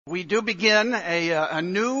We do begin a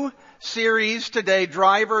new series today,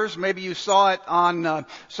 Drivers. Maybe you saw it on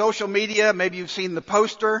social media. Maybe you've seen the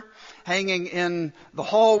poster hanging in the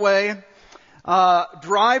hallway.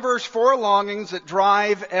 Drivers, four longings that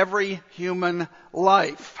drive every human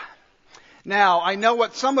life. Now, I know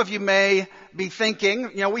what some of you may be thinking.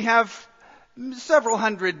 We have several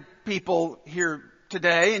hundred people here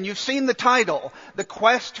today, and you've seen the title, The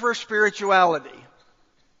Quest for Spirituality.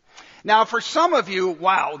 Now, for some of you,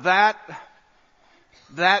 wow, that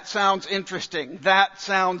sounds interesting. That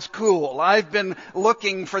sounds cool. I've been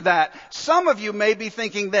looking for that. Some of you may be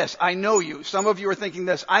thinking this. I know you. Some of you are thinking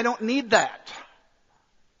this. I don't need that.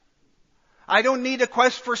 I don't need a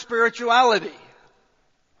quest for spirituality.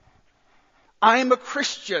 I'm a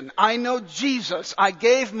Christian. I know Jesus. I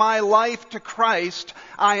gave my life to Christ.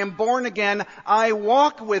 I am born again. I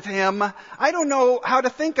walk with Him. I don't know how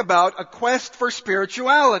to think about a quest for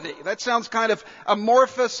spirituality. That sounds kind of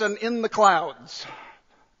amorphous and in the clouds.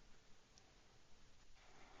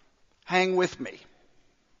 Hang with me.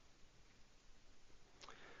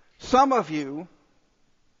 Some of you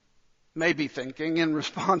may be thinking in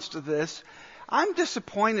response to this, I'm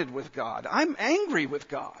disappointed with God. I'm angry with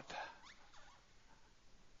God.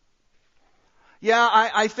 Yeah,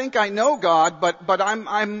 I think I know God, but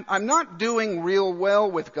I'm not doing real well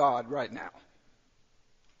with God right now.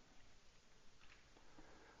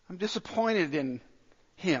 I'm disappointed in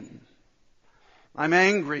Him. I'm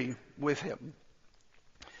angry with Him.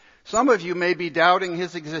 Some of you may be doubting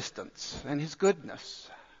His existence and His goodness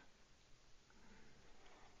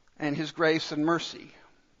and His grace and mercy.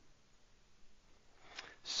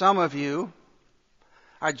 Some of you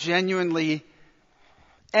are genuinely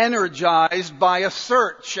energized by a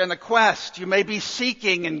search and a quest. You may be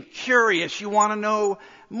seeking and curious. You want to know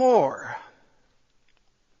more.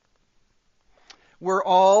 We're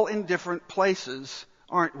all in different places,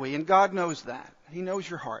 aren't we? And God knows that. He knows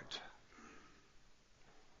your heart.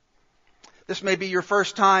 This may be your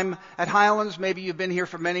first time at Highlands. Maybe you've been here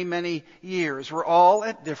for many, many years. We're all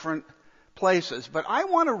at different places. But I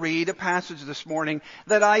want to read a passage this morning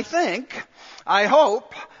that I think, I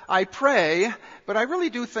hope, I pray, but I really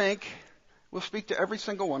do think will speak to every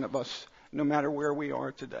single one of us, no matter where we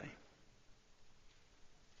are today.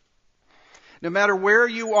 No matter where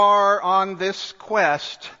you are on this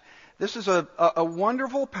quest, this is a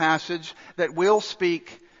wonderful passage that will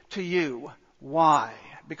speak to you. Why?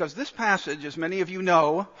 Because this passage, as many of you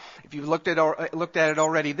know, if you've looked at it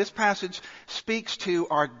already, this passage speaks to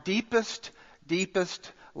our deepest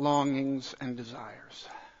longings and desires.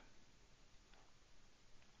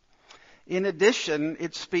 In addition,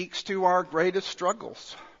 it speaks to our greatest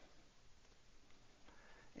struggles.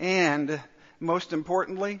 And most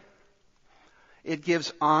importantly, it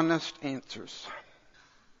gives honest answers.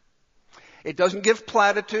 It doesn't give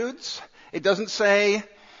platitudes. It doesn't say,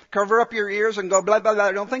 cover up your ears and go blah, blah,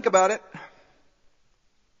 blah, don't think about it.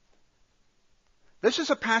 This is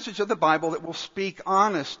a passage of the Bible that will speak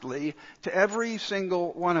honestly to every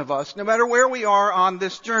single one of us, no matter where we are on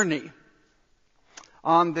this journey,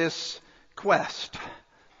 on this quest.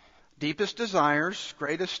 Deepest desires,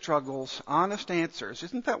 greatest struggles, honest answers.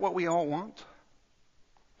 Isn't that what we all want?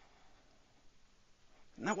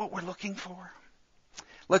 Isn't that what we're looking for?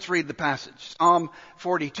 Let's read the passage. Psalm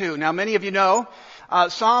 42. Now, many of you know,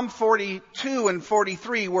 Psalm 42 and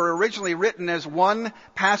 43 were originally written as one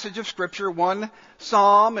passage of Scripture, one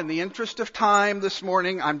psalm. In the interest of time this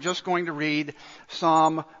morning, I'm just going to read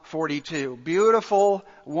Psalm 42. Beautiful,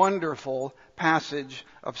 wonderful passage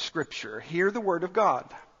of Scripture. Hear the word of God.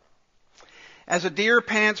 As a deer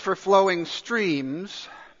pants for flowing streams,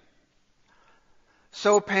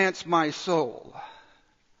 so pants my soul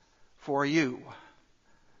for you,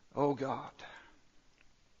 O God.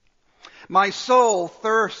 My soul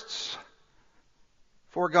thirsts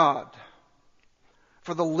for God,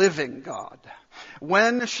 for the living God.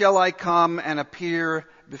 When shall I come and appear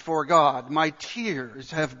before God? My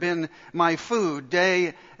tears have been my food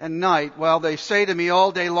day and night, while they say to me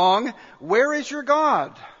all day long, where is your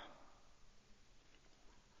God?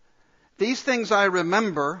 These things I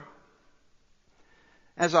remember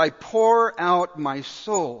as I pour out my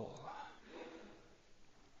soul.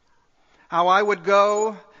 How I would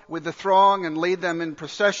go with the throng and lead them in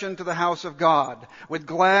procession to the house of God, with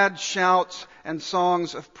glad shouts and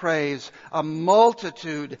songs of praise, a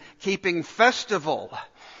multitude keeping festival.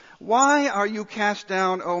 Why are you cast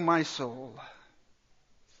down, O my soul?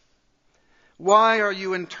 Why are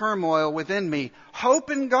you in turmoil within me?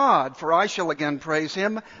 Hope in God, for I shall again praise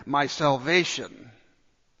Him, my salvation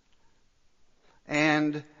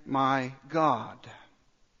and my God.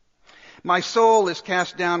 My soul is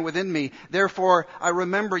cast down within me. Therefore I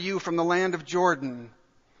remember you from the land of Jordan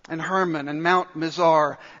and Hermon and Mount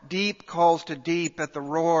Mizar. Deep calls to deep at the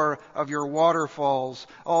roar of your waterfalls.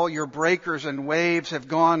 All your breakers and waves have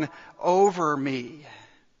gone over me.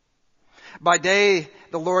 By day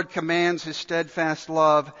the Lord commands his steadfast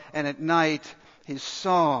love, and at night his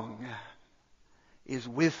song is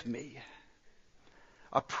with me,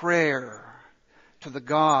 a prayer to the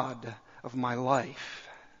God of my life.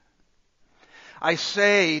 I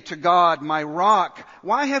say to God, my rock,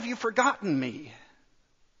 why have you forgotten me?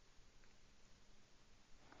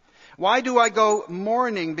 Why do I go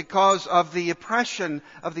mourning because of the oppression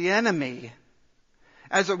of the enemy?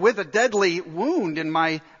 As with a deadly wound in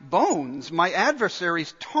my bones, my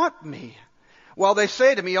adversaries taunt me, while they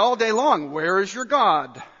say to me all day long, where is your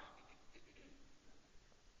God?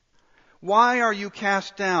 Why are you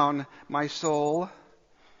cast down, my soul?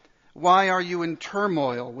 Why are you in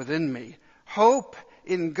turmoil within me? Hope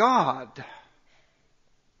in God,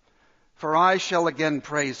 for I shall again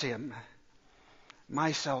praise him,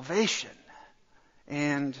 my salvation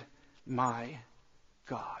and my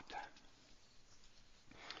God.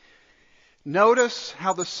 Notice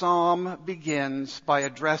how the psalm begins by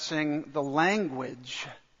addressing the language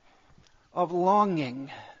of longing,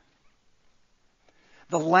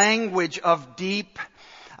 the language of deep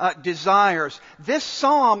desires. This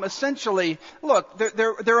psalm essentially, look,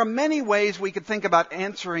 there are many ways we could think about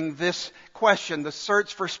answering this question, the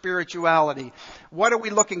search for spirituality. What are we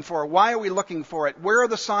looking for? Why are we looking for it? Where are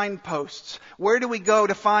the signposts? Where do we go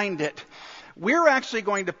to find it? We're actually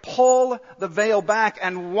going to pull the veil back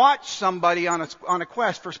and watch somebody on a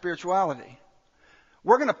quest for spirituality.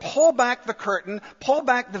 We're going to pull back the curtain, pull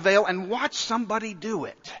back the veil, and watch somebody do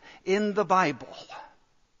it in the Bible.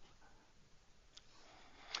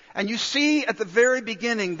 And you see at the very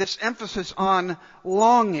beginning this emphasis on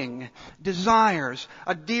longing, desires.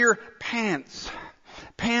 A deer pants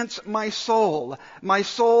my soul. My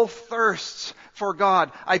soul thirsts for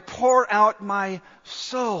God. I pour out my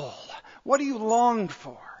soul. What do you long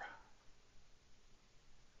for?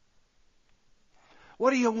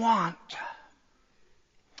 What do you want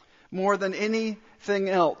more than anything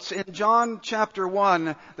else? In John chapter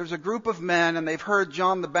 1, there's a group of men, and they've heard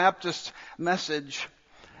John the Baptist's message,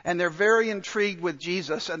 and they're very intrigued with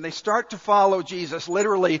Jesus, and they start to follow Jesus,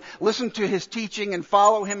 literally listen to his teaching and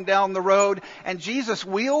follow him down the road. And Jesus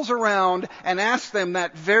wheels around and asks them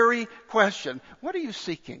that very question. What are you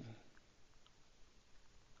seeking?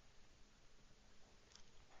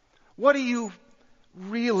 What do you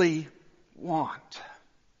really want?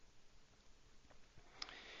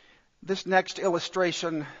 This next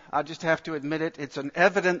illustration, I just have to admit it, it's an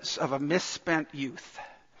evidence of a misspent youth.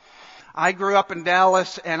 I grew up in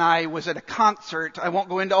Dallas and I was at a concert. I won't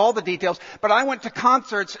go into all the details, but I went to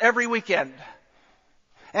concerts every weekend.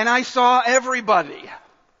 And I saw everybody.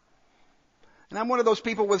 And I'm one of those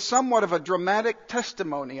people with somewhat of a dramatic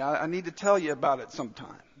testimony. I need to tell you about it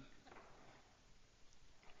sometime.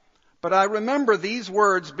 But I remember these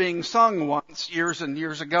words being sung once, years and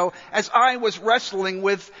years ago, as I was wrestling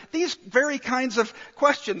with these very kinds of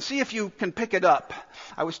questions. See if you can pick it up.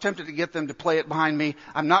 I was tempted to get them to play it behind me.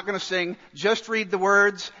 I'm not going to sing. Just read the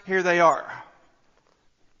words. Here they are.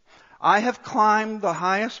 I have climbed the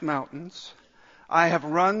highest mountains. I have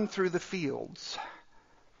run through the fields.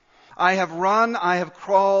 I have run, I have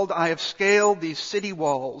crawled, I have scaled these city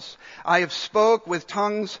walls. I have spoke with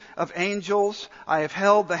tongues of angels. I have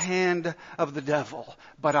held the hand of the devil.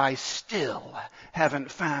 But I still haven't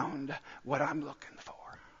found what I'm looking for.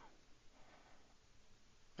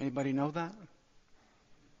 Anybody know that?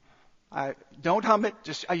 Don't hum it.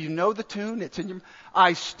 Just you know the tune. It's in your.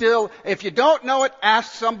 If you don't know it,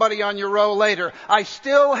 ask somebody on your row later. I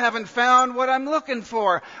still haven't found what I'm looking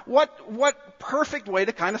for. What perfect way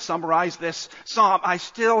to kind of summarize this psalm? I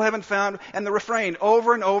still haven't found, and the refrain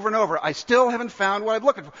over and over and over. I still haven't found what I'm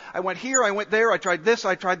looking for. I went here, I went there, I tried this,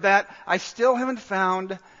 I tried that. I still haven't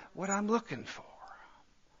found what I'm looking for.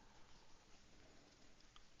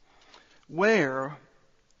 Where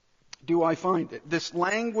do I find it? This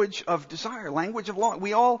language of desire, language of longing.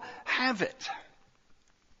 We all have it.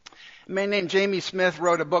 A man named Jamie Smith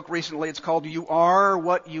wrote a book recently. It's called You Are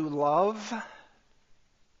What You Love.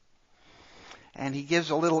 And he gives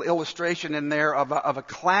a little illustration in there of a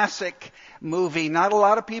classic movie. Not a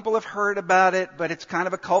lot of people have heard about it, but it's kind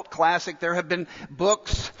of a cult classic. There have been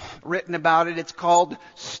books written about it. It's called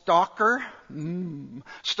Stalker.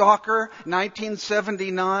 Stalker,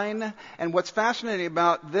 1979. And what's fascinating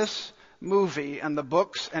about this movie and the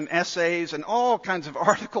books and essays and all kinds of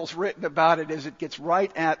articles written about it as it gets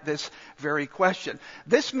right at this very question.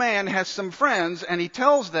 This man has some friends and he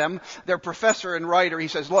tells them, their professor and writer, he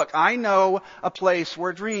says, look, I know a place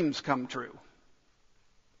where dreams come true.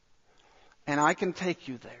 And I can take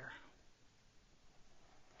you there.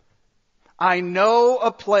 I know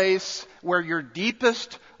a place where your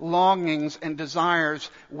deepest longings and desires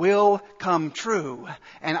will come true,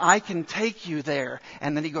 and I can take you there.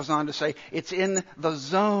 And then he goes on to say, it's in the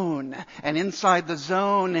zone, and inside the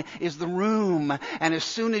zone is the room. And as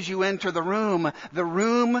soon as you enter the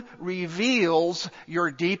room reveals your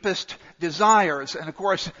deepest desires. And of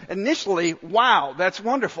course, initially, wow, that's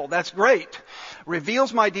wonderful, that's great.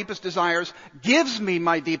 Reveals my deepest desires, gives me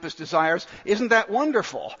my deepest desires. Isn't that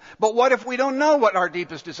wonderful? But what if we don't know what our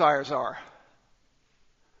deepest desires are?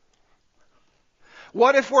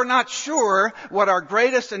 What if we're not sure what our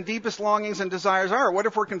greatest and deepest longings and desires are? What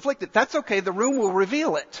if we're conflicted? That's okay, the room will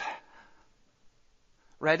reveal it.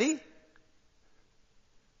 Ready?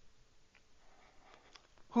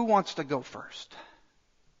 Who wants to go first?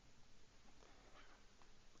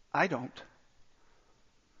 I don't.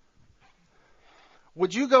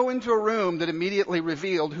 Would you go into a room that immediately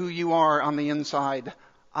revealed who you are on the inside,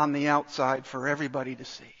 on the outside, for everybody to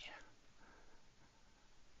see?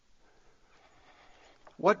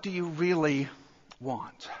 What do you really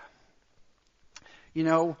want? You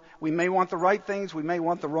know, we may want the right things, we may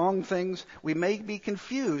want the wrong things, we may be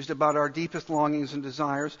confused about our deepest longings and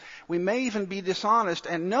desires, we may even be dishonest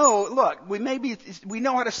and we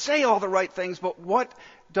know how to say all the right things, but what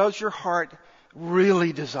does your heart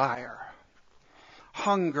really desire?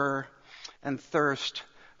 Hunger and thirst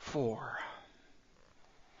for.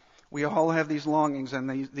 We all have these longings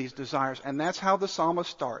and these desires, and that's how the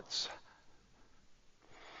psalmist starts.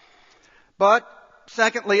 But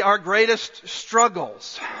secondly, our greatest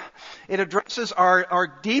struggles. It addresses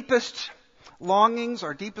our deepest longings,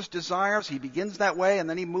 our deepest desires. He begins that way and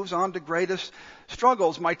then he moves on to greatest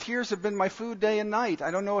struggles. My tears have been my food day and night. I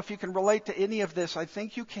don't know if you can relate to any of this. I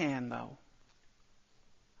think you can, though.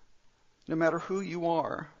 No matter who you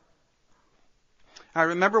are. I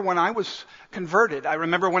remember when I was converted. I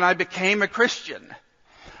remember when I became a Christian.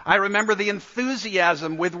 I remember the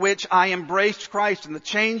enthusiasm with which I embraced Christ and the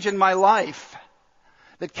change in my life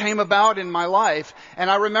that came about in my life. And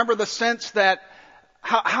I remember the sense that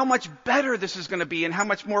how much better this is going to be and how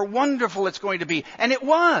much more wonderful it's going to be. And it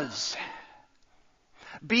was.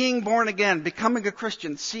 Being born again, becoming a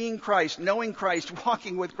Christian, seeing Christ, knowing Christ,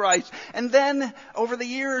 walking with Christ. And then, over the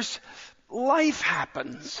years, life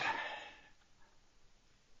happens.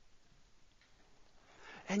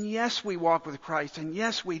 And yes, we walk with Christ, and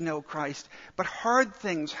yes, we know Christ, but hard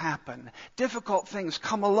things happen. Difficult things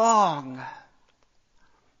come along.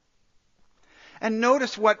 And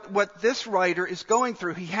notice what this writer is going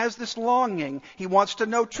through. He has this longing. He wants to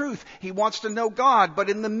know truth. He wants to know God. But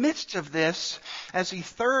in the midst of this, as he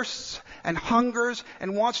thirsts and hungers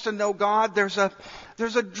and wants to know God, there's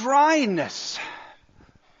a dryness.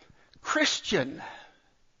 Christian,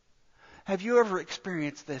 have you ever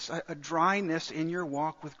experienced this? A dryness in your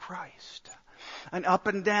walk with Christ? An up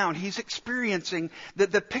and down. He's experiencing,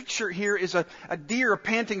 the picture here is a deer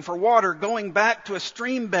panting for water, going back to a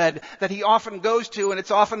stream bed that he often goes to, and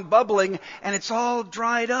it's often bubbling, and it's all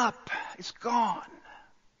dried up. It's gone.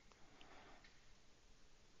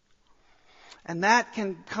 And that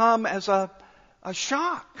can come as a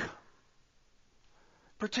shock,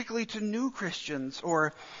 particularly to new Christians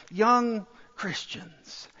or young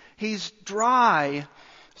Christians. He's dry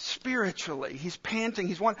spiritually. He's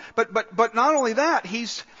panting. But not only that,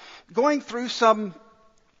 he's going through some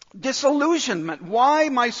disillusionment. Why,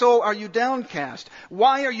 my soul, are you downcast?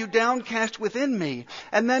 Why are you downcast within me?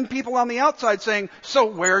 And then people on the outside saying, so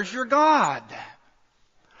where's your God?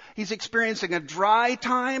 He's experiencing a dry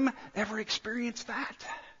time. Ever experienced that?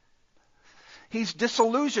 He's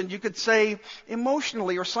disillusioned, you could say,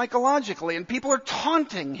 emotionally or psychologically, and people are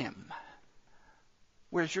taunting him.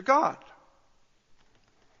 Where's your God?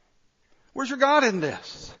 Where's your God in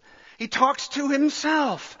this? He talks to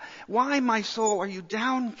himself. Why, my soul, are you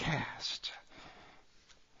downcast?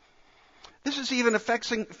 This is even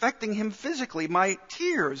affecting him physically. My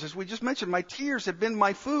tears, as we just mentioned, my tears have been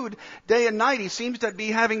my food day and night. He seems to be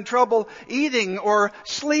having trouble eating or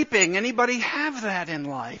sleeping. Anybody have that in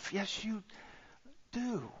life? Yes, you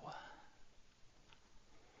do.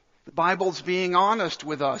 The Bible's being honest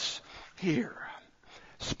with us here.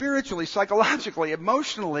 Spiritually, psychologically,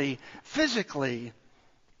 emotionally, physically.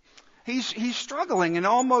 He's struggling in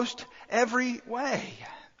almost every way.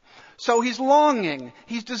 So he's longing,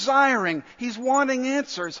 he's desiring, he's wanting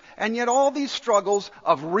answers, and yet all these struggles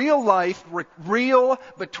of real life, real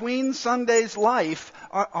between Sundays life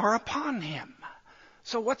are upon him.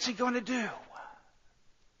 So what's he going to do?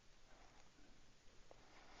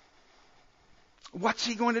 What's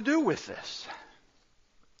he going to do with this?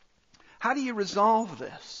 How do you resolve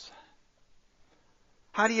this?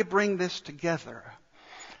 How do you bring this together?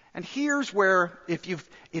 And here's where, if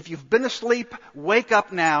you've been asleep, wake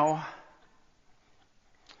up now.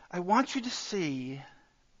 I want you to see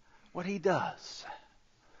what he does.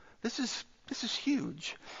 This is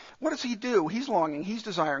huge. What does he do? He's longing, he's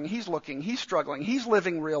desiring, he's looking, he's struggling, he's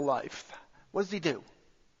living real life. What does he do?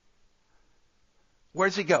 Where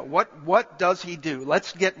does he go? What does he do?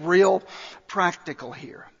 Let's get real practical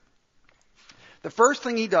here. The first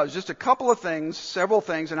thing he does, just a couple of things, several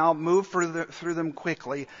things, and I'll move through them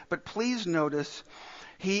quickly, but please notice,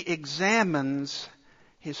 he examines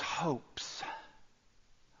his hopes.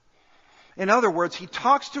 In other words, he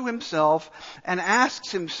talks to himself and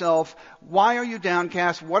asks himself, why are you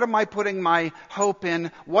downcast? What am I putting my hope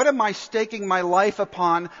in? What am I staking my life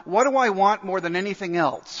upon? What do I want more than anything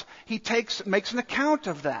else? He makes an account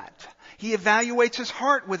of that. He evaluates his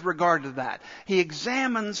heart with regard to that. He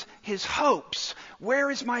examines his hopes.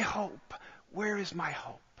 Where is my hope? Where is my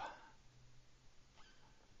hope?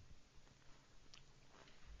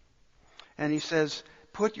 And he says,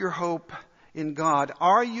 put your hope in God.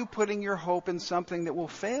 Are you putting your hope in something that will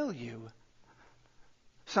fail you?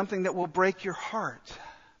 Something that will break your heart?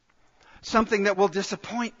 Something that will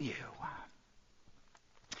disappoint you?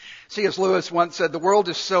 C.S. Lewis once said, the world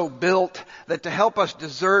is so built that to help us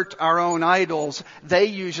desert our own idols, they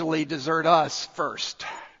usually desert us first.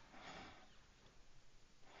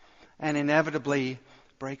 And inevitably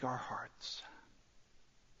break our hearts.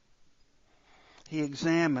 He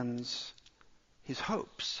examines his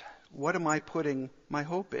hopes. What am I putting my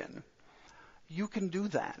hope in? You can do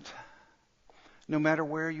that. No matter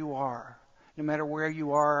where you are. No matter where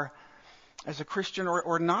you are as a Christian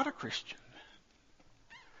or not a Christian.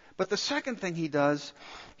 But the second thing he does,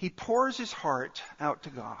 he pours his heart out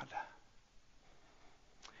to God.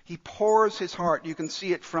 He pours his heart. You can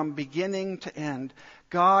see it from beginning to end.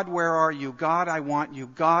 God, where are you? God, I want you.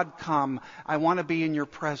 God, come. I want to be in your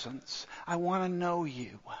presence. I want to know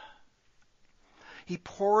you. He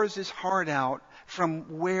pours his heart out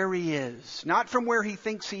from where he is, not from where he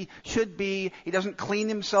thinks he should be. He doesn't clean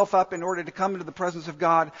himself up in order to come into the presence of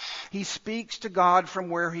God. He speaks to God from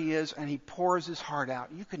where he is, and he pours his heart out.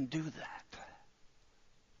 You can do that.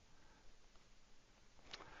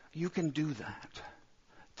 You can do that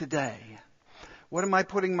today. What am I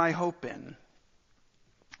putting my hope in?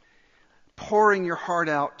 Pouring your heart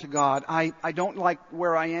out to God. I don't like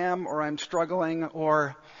where I am, or I'm struggling,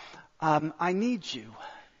 or I need you.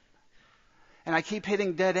 And I keep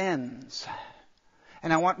hitting dead ends.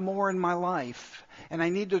 And I want more in my life. And I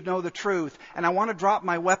need to know the truth. And I want to drop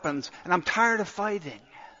my weapons. And I'm tired of fighting.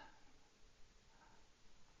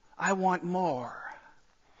 I want more.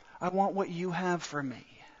 I want what you have for me.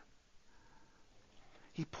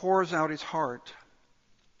 He pours out his heart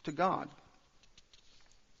to God.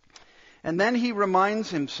 And then he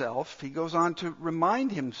reminds himself, he goes on to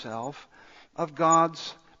remind himself of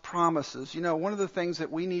God's promises. You know, one of the things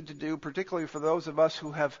that we need to do, particularly for those of us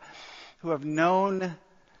who have known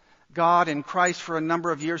God in Christ for a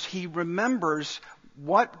number of years, he remembers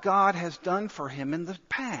what God has done for him in the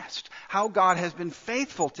past, how God has been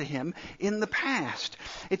faithful to him in the past.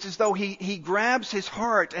 It's as though he grabs his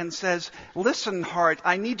heart and says, listen, heart,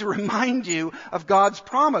 I need to remind you of God's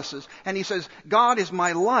promises. And he says, God is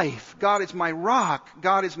my life, God is my rock,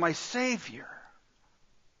 God is my Savior.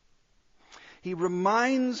 He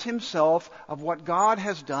reminds himself of what God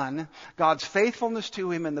has done, God's faithfulness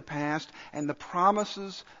to him in the past, and the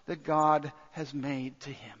promises that God has made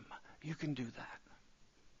to him. You can do that.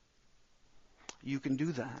 You can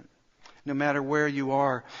do that, no matter where you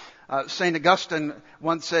are. St. Augustine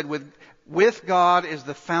once said, with God is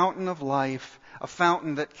the fountain of life, a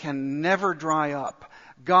fountain that can never dry up.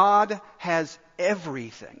 God has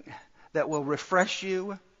everything that will refresh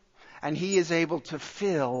you, and he is able to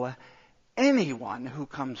fill anyone who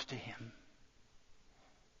comes to him.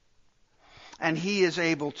 And he is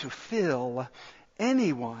able to fill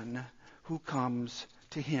anyone who comes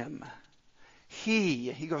to him.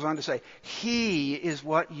 He goes on to say, he is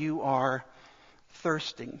what you are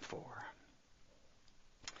thirsting for.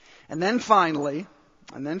 And then finally,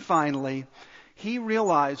 he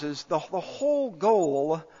realizes the whole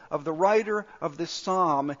goal of the writer of this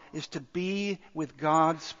psalm is to be with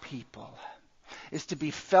God's people. is to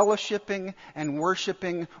be fellowshipping and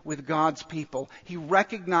worshiping with God's people. He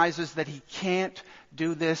recognizes that he can't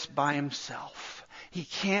do this by himself. He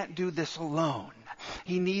can't do this alone.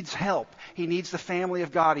 He needs help. He needs the family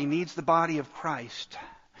of God. He needs the body of Christ.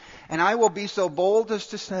 And I will be so bold as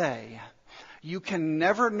to say, you can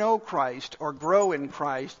never know Christ or grow in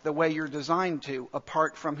Christ the way you're designed to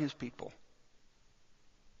apart from his people.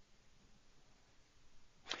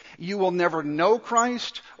 You will never know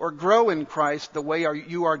Christ or grow in Christ the way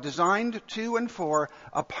you are designed to and for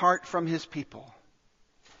apart from his people.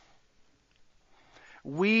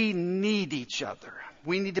 We need each other.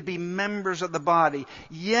 We need to be members of the body.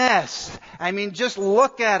 Yes, just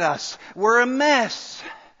look at us. We're a mess.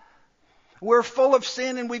 We're full of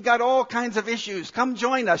sin and we've got all kinds of issues. Come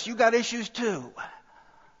join us. You got issues too.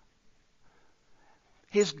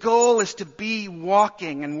 His goal is to be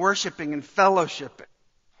walking and worshiping and fellowshipping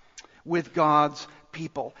with God's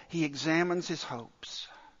people. He examines his hopes.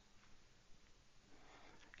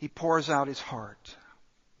 He pours out his heart.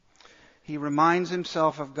 He reminds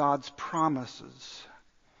himself of God's promises.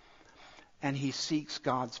 And he seeks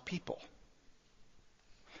God's people.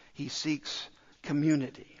 He seeks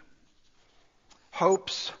community.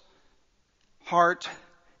 Hopes, heart,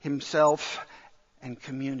 himself, and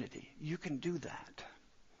community. You can do that.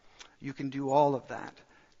 You can do all of that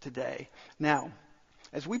today. Now,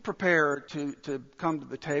 as we prepare to come to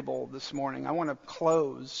the table this morning, I want to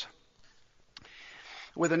close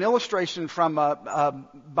with an illustration from a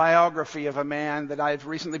biography of a man that I've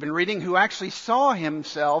recently been reading who actually saw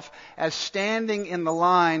himself as standing in the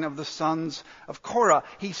line of the sons of Korah.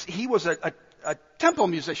 He was a temple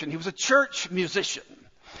musician. He was a church musician.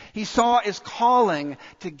 He saw his calling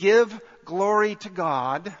to give glory to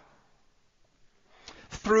God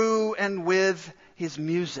through and with his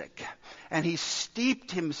music. And he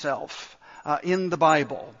steeped himself in the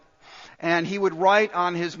Bible. And he would write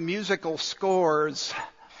on his musical scores,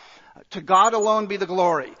 "To God alone be the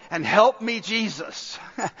glory, and help me, Jesus,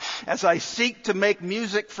 as I seek to make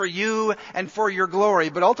music for you and for your glory."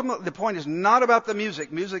 But ultimately, the point is not about the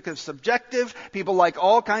music. Music is subjective. People like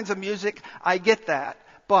all kinds of music. I get that.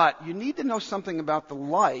 But you need to know something about the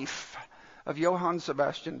life of Johann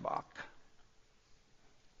Sebastian Bach.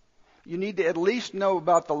 You need to at least know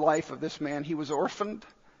about the life of this man. He was orphaned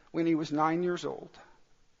when he was 9 years old.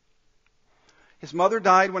 His mother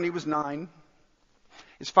died when he was 9.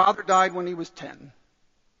 His father died when he was 10.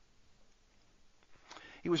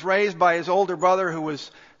 He was raised by his older brother who was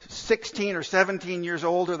 16 or 17 years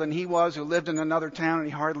older than he was, who lived in another town, and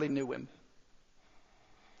he hardly knew him.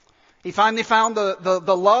 He finally found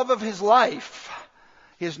the love of his life,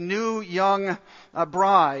 his new young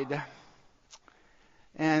bride.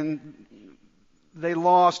 And they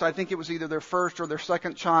lost, I think it was either their first or their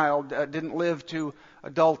second child, didn't live to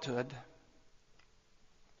adulthood.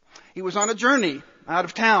 He was on a journey out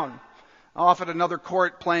of town, off at another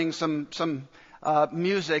court playing some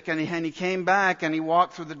music, and he came back and he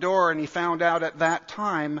walked through the door and he found out at that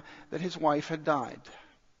time that his wife had died.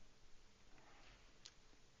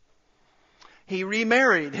 He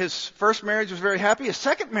remarried. His first marriage was very happy. His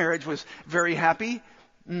second marriage was very happy.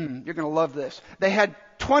 You're going to love this. They had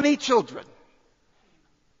 20 children.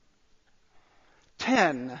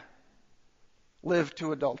 10 lived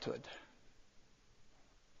to adulthood.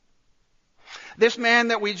 This man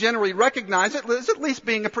that we generally recognize as at least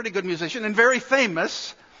being a pretty good musician and very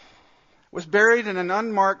famous was buried in an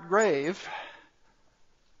unmarked grave,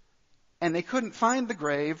 and they couldn't find the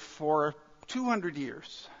grave for 200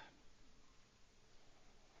 years.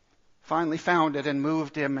 Finally found it and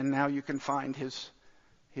moved him, and now you can find his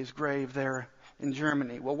grave there in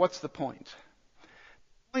Germany. Well, what's the point?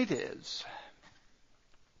 The point is,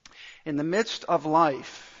 in the midst of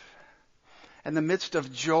life, in the midst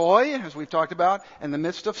of joy, as we've talked about, in the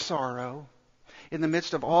midst of sorrow, in the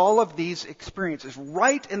midst of all of these experiences,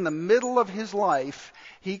 right in the middle of his life,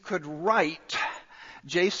 he could write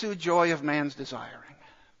Jesu, joy of man's desiring.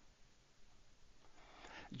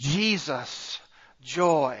 Jesus,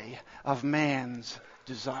 joy of man's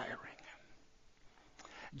desiring.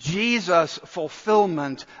 Jesus,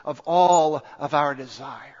 fulfillment of all of our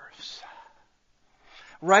desires.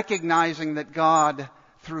 Recognizing that God,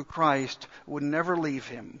 through Christ, would never leave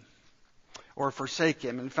him or forsake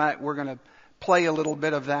him. In fact, we're going to play a little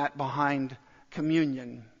bit of that behind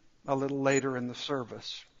communion a little later in the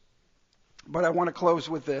service. But I want to close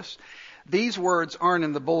with this. These words aren't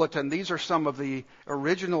in the bulletin. These are some of the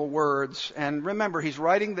original words. And remember, he's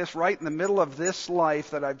writing this right in the middle of this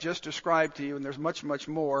life that I've just described to you, and there's much, much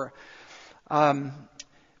more.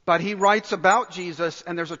 But he writes about Jesus,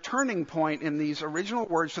 and there's a turning point in these original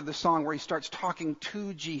words to the song where he starts talking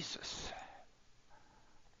to Jesus.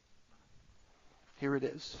 Here it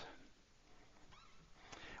is.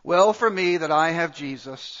 Well for me that I have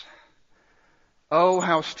Jesus. Oh,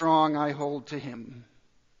 how strong I hold to him.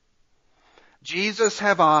 Jesus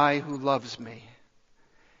have I who loves me.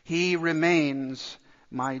 He remains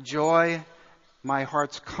my joy, my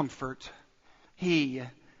heart's comfort. He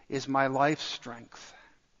is my life's strength.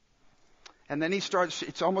 And then he starts,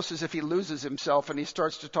 it's almost as if he loses himself and he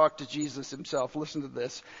starts to talk to Jesus himself. Listen to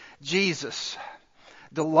this. Jesus,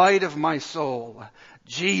 delight of my soul.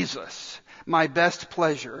 Jesus, my best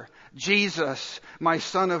pleasure. Jesus, my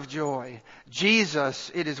son of joy.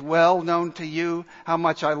 Jesus, it is well known to you how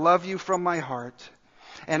much I love you from my heart,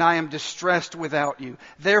 and I am distressed without you.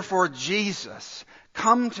 Therefore, Jesus,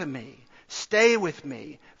 come to me, stay with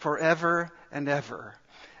me forever and ever.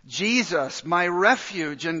 Jesus, my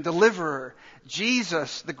refuge and deliverer.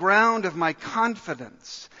 Jesus, the ground of my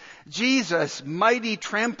confidence. Jesus, mighty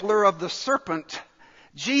trampler of the serpent.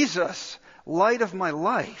 Jesus, light of my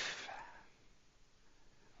life.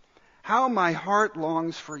 How my heart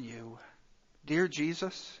longs for you, dear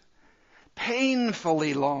Jesus.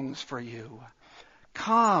 Painfully longs for you.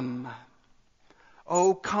 Come,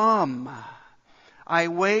 oh come. I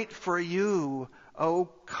wait for you, oh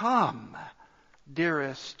come,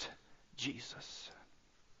 dearest Jesus.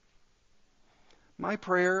 My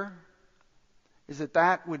prayer is that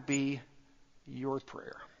that would be your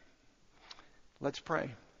prayer. Let's pray.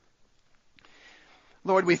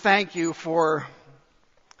 Lord, we thank you for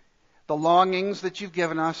the longings that you've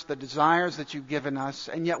given us, the desires that you've given us,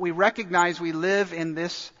 and yet we recognize we live in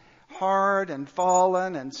this hard and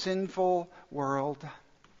fallen and sinful world.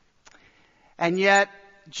 And yet,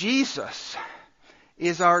 Jesus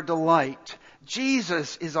is our delight.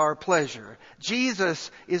 Jesus is our pleasure.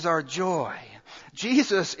 Jesus is our joy.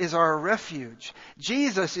 Jesus is our refuge.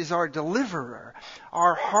 Jesus is our deliverer.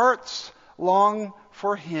 Our hearts long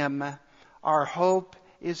for him. Our hope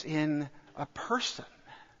is in a person.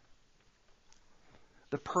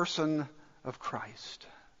 The person of Christ.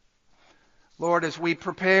 Lord, as we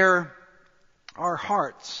prepare our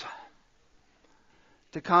hearts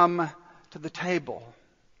to come to the table,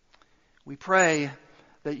 we pray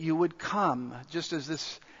that you would come, just as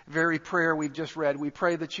this very prayer we've just read, we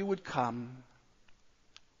pray that you would come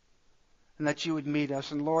and that you would meet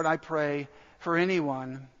us. And Lord, I pray for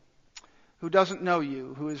anyone who doesn't know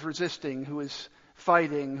you, who is resisting, who is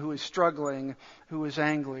fighting, who is struggling, who is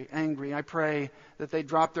angry. I pray that they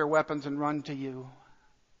drop their weapons and run to you.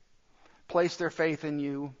 Place their faith in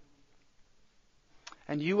you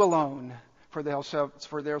and you alone for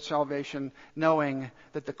their salvation, knowing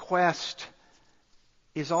that the quest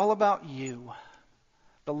is all about you.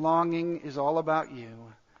 The longing is all about you.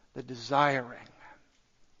 The desiring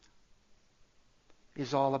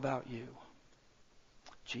is all about you.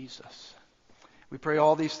 Jesus. We pray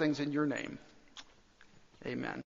all these things in your name. Amen.